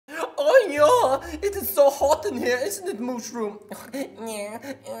It is so hot in here, isn't it, Mushroom? Yeah,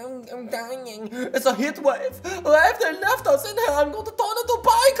 I'm dying. It's a heat wave. If they left us in here, I'm going to turn into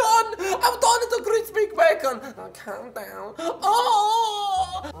bacon. I'm turning into crispy bacon. Calm down.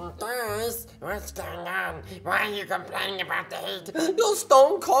 Oh! Guys, what's going on? Why are you complaining about the heat? You're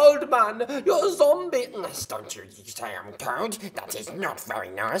stone cold, man. You're a zombie. Don't you say I'm cold? That is not very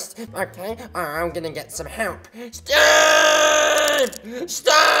nice. Okay, I'm gonna get some help. Steve!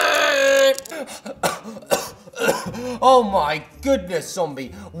 Steve! Oh my goodness,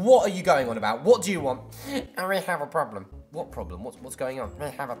 zombie. What are you going on about? What do you want? We have a problem. What problem? What's going on? We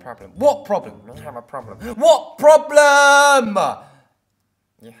have a problem. What problem? We have a problem. What problem?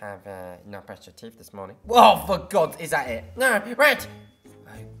 You have not brushed your teeth this morning. Oh, for God, is that it? No, right.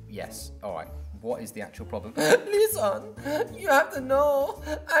 Yes, alright. What is the actual problem? Listen, you have to know,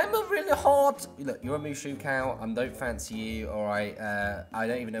 I'm a really hot. Look, you're a Mushu cow. I don't fancy you, alright? I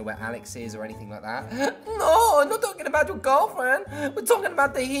don't even know where Alex is or anything like that. No, I'm not talking about your girlfriend. We're talking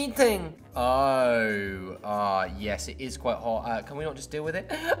about the heating. Oh, yes, it is quite hot. Can we not just deal with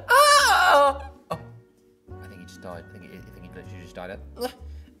it? Oh! I think he just died. I think he literally just died.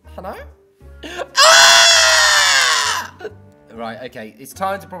 Hello? Ah! Right, okay, it's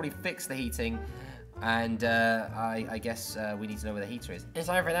time to probably fix the heating, and I guess we need to know where the heater is. It's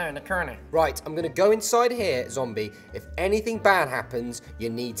over there in the corner. Right, I'm gonna go inside here, zombie. If anything bad happens, you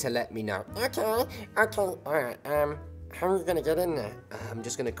need to let me know. Okay, alright, how are you gonna get in there? I'm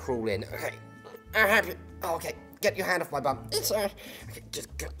just gonna crawl in. Okay. I'll have you. Oh, okay, get your hand off my bum. It's, okay, just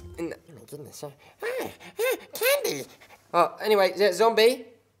go in there. Oh my goodness, candy! Oh, anyway, zombie?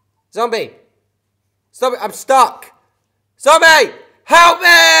 Zombie! Stop it, I'm stuck! Zombie! Help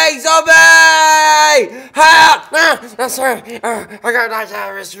me! Zombie! Help! No, sorry. I got like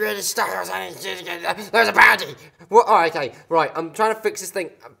I was really stuck. There's a bounty. What? Oh, okay. Right, I'm trying to fix this thing.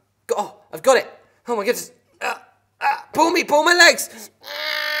 I've got it. Oh my goodness. Pull my legs.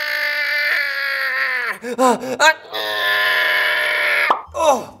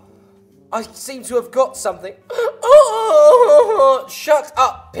 Oh, I seem to have got something. Oh, shut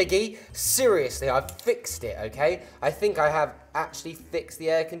up, piggy. Seriously, I've fixed it, okay? I think I have actually fixed the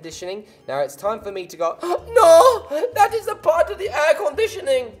air conditioning. Now it's time for me to go. No, that is a part of the air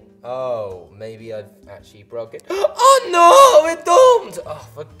conditioning. Oh, maybe I've actually broken it. Oh no, we're doomed. Oh,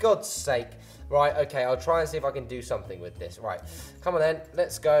 for God's sake. Right, okay, I'll try and see if I can do something with this. Right, come on then,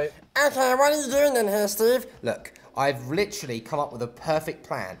 let's go. Okay, what are you doing in here, Steve? Look, I've literally come up with a perfect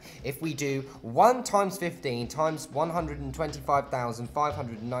plan. If we do 1 times 15 times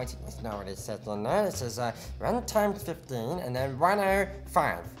 125,590... That's not what it says on there. It says 1 times 15 and then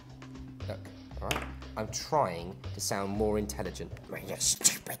 105. Look, alright? I'm trying to sound more intelligent. Well, you're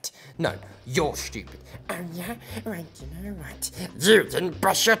stupid. No, you're stupid. Oh, yeah? Right, you know what? You didn't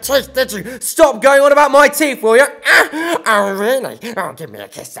brush your teeth, did you? Stop going on about my teeth, will you? Oh, really? Oh, give me a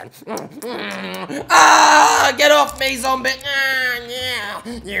kiss then. Get off me, zombie! Yeah.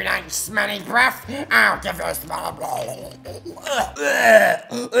 You like smelly breath? I'll give you a smell.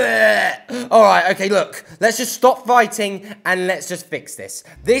 Alright, okay, look. Let's just stop fighting and let's just fix this.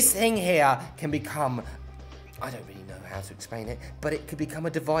 This thing here can become... I don't really know how to explain it, but it could become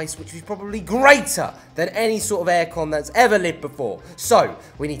a device which is probably greater than any sort of aircon that's ever lived before. So,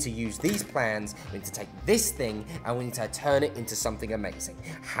 we need to use these plans, we need to take this thing, and we need to turn it into something amazing.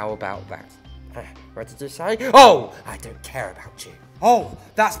 How about that? What did you say? Oh, I don't care about you. Oh,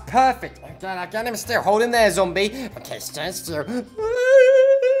 that's perfect. I get him still. Hold him there, zombie. Okay, stand still. I'm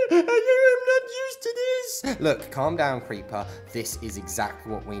not used to this. Look, calm down, creeper. This is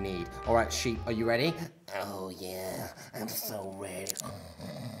exactly what we need. All right, sheep, are you ready? Oh, yeah. I'm so ready.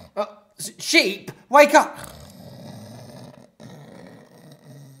 Sheep, wake up.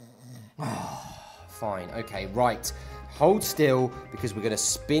 Oh, fine, okay, right. Hold still, because we're going to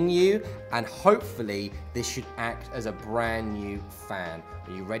spin you, and hopefully this should act as a brand new fan.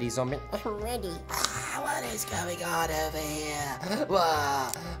 Are you ready, zombie? I'm ready. What is going on over here?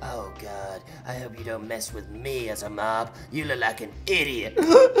 Whoa. Oh, God. I hope you don't mess with me as a mob. You look like an idiot.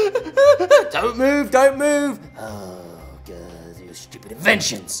 Don't move, don't move. Oh, God, your stupid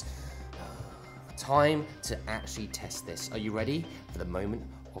inventions. Time to actually test this. Are you ready for the moment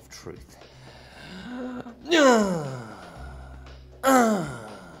of truth? I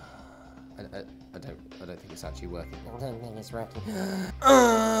don't think it's actually working. I don't think it's working.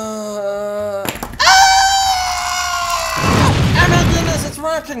 Oh my goodness, it's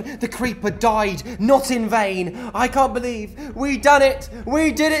working! The creeper died, not in vain. I can't believe we done it.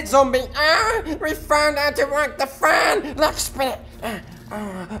 We did it, zombie. We found out to work the fan. Look, spin it.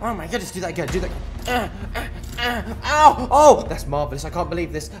 Oh my goodness, do that again, do that again. Ow! Oh, that's marvelous. I can't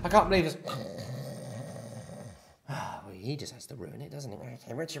believe this. I can't believe this. Well, he just has to ruin it, doesn't he?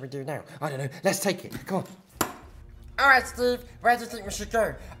 Okay, what should we do now? I don't know. Let's take it. Come on. Alright, Steve, where do you think we should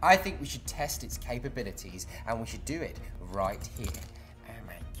go? I think we should test its capabilities, and we should do it right here. Oh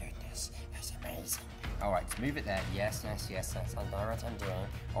my goodness, that's amazing. All right, move it there. Yes. I know what I'm doing.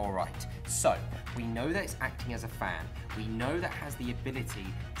 All right, so we know that it's acting as a fan. We know that it has the ability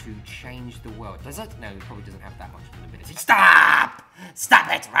to change the world. Does it? No, it probably doesn't have that much of an ability. Stop! Stop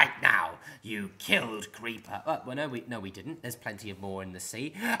it right now! You killed Creeper. Well, no, we didn't. There's plenty of more in the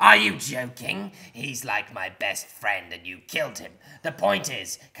sea. Are you joking? He's like my best friend and you killed him. The point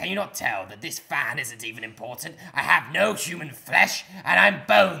is, can you not tell that this fan isn't even important? I have no human flesh and I'm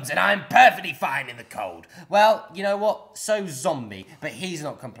bones and I'm perfectly fine in the cold. Well, you know what? So Zombie, but he's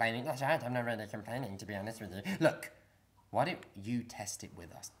not complaining. That's right, I'm not really complaining, to be honest with you. Look, why don't you test it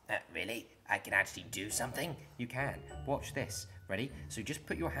with us? Really? I can actually do something? You can. Watch this. Ready? So just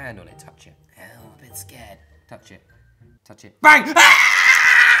put your hand on it, touch it. Oh, I'm a bit scared. Touch it. Touch it. Bang!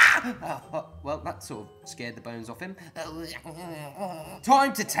 Ah! Well, that sort of scared the bones off him.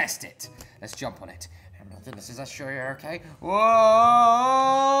 Time to test it. Let's jump on it. Oh my goodness, is that sure you're okay? Whoa!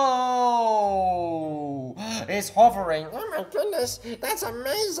 It's hovering. Oh my goodness, that's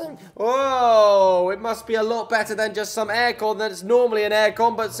amazing. Whoa! It must be a lot better than just some aircon that's normally an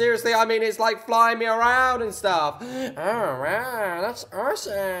aircon, but seriously, I mean, it's like flying me around and stuff. Oh, wow, that's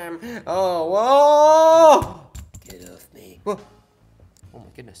awesome. Oh, whoa! Get off me. Whoa. Oh my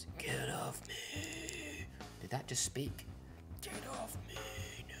goodness. Get off me. Did that just speak? Get off me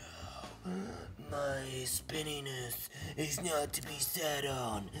now. My spinniness is not to be sat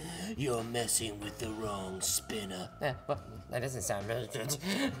on. You're messing with the wrong spinner. Well, that doesn't sound very good.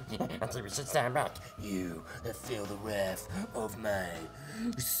 I think we should stand back. You feel the wrath of my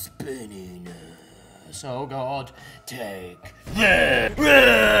spinniness. Oh God, take that.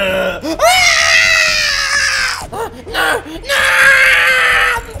 No!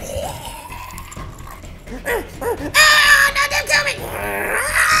 No, don't kill me!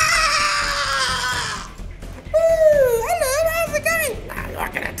 Hello, how's it going? You're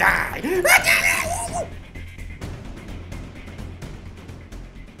gonna die!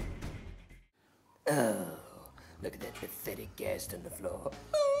 Oh, look at that pathetic guest on the floor.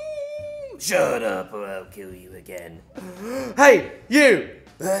 Shut up or I'll kill you again. Hey, you!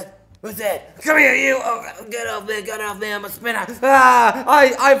 What? What's that? Come here, you! Oh, get off me, I'm a spinner! Ah,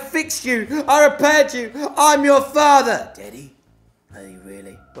 I fixed you! I repaired you! I'm your father! Daddy? Are you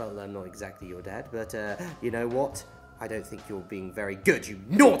really? Well, I'm not exactly your dad, but you know what? I don't think you're being very good, you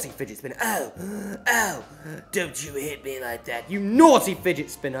naughty fidget spinner. Ow! Ow! Don't you hit me like that, You naughty fidget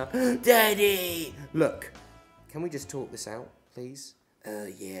spinner! Daddy! Look, can we just talk this out, please?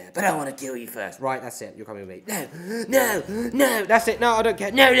 Yeah, but I want to kill you first. Right, that's it. You're coming with me. No! That's it. No, I don't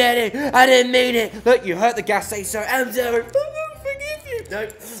care. No, Daddy! I didn't mean it! Look, you hurt the gas. Say sorry. I'm sorry. I won't forgive you. No,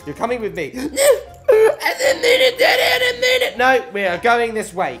 you're coming with me. No! I didn't mean it, Daddy! I didn't mean it! No, we are going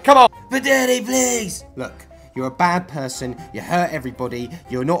this way. Come on. But Daddy, please! Look, you're a bad person. You hurt everybody.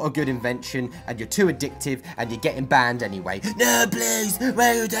 You're not a good invention, and you're too addictive, and you're getting banned anyway. No, please!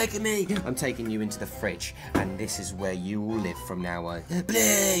 Where are you taking me? I'm taking you into the fridge, and this is where you will live from now on.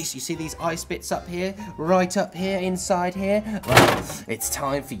 Please! You see these ice bits up here? Right up here, inside here? Well, it's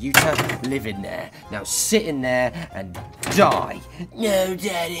time for you to live in there. Now sit in there and die. No,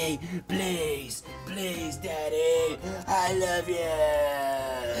 Daddy! Please! Please, Daddy! I love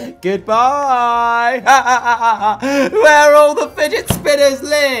you! Goodbye! Where all the fidget spinners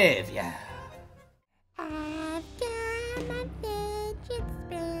live! Yeah. I've got my fidget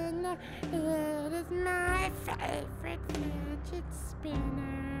spinner. It is my favorite fidget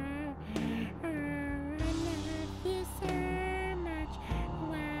spinner. I love you so much.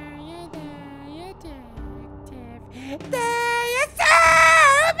 Why are they addictive? They are so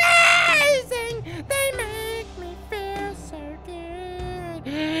amazing. They make me feel so good.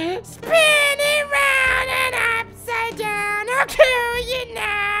 Spinning round and upside down. I'll kill you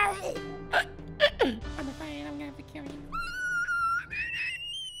now. I'm afraid I'm gonna have to kill you.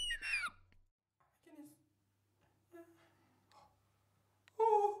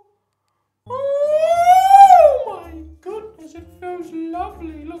 Oh my goodness, it feels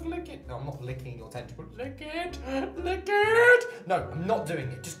lovely. Look it. No, I'm not licking your tentacle. Lick it. No, I'm not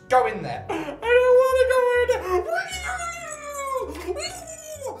doing it. Just go in there. I don't want to go in there.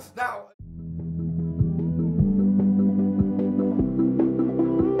 Now.